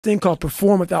thing called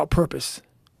perform without purpose.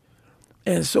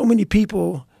 And so many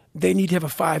people, they need to have a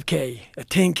 5K, a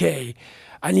 10K.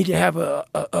 I need to have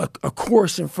a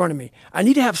course in front of me. I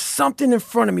need to have something in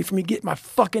front of me for me to get my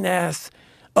fucking ass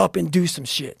up and do some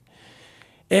shit.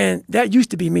 And that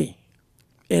used to be me.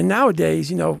 And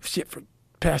nowadays, you know, shit, for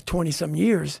past 20-some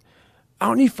years, I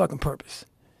don't need fucking purpose.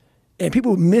 And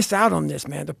people miss out on this,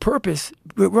 man. The purpose,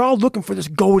 we're all looking for this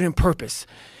golden purpose.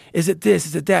 Is it this?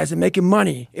 Is it that? Is it making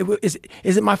money? Is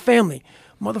it my family?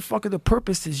 Motherfucker, the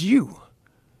purpose is you.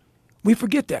 We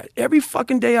forget that. Every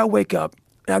fucking day I wake up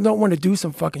and I don't want to do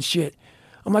some fucking shit.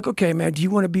 I'm like, okay, man, do you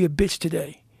want to be a bitch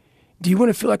today? Do you want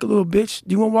to feel like a little bitch?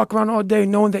 Do you want to walk around all day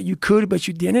knowing that you could, but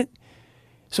you didn't?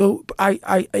 So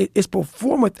it's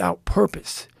perform without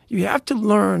purpose. You have to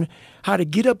learn how to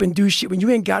get up and do shit when you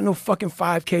ain't got no fucking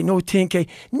 5K, no 10K,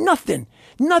 nothing.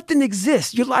 Nothing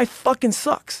exists. Your life fucking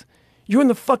sucks. You're in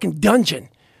the fucking dungeon.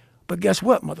 But guess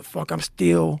what, motherfucker? I'm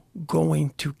still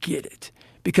going to get it.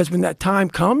 Because when that time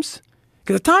comes,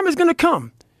 because the time is going to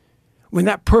come, when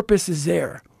that purpose is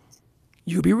there,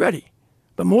 you'll be ready.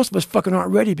 But most of us fucking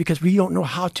aren't ready because we don't know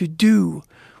how to do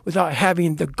without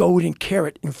having the golden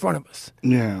carrot in front of us.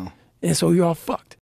 Yeah. And so you're all fucked.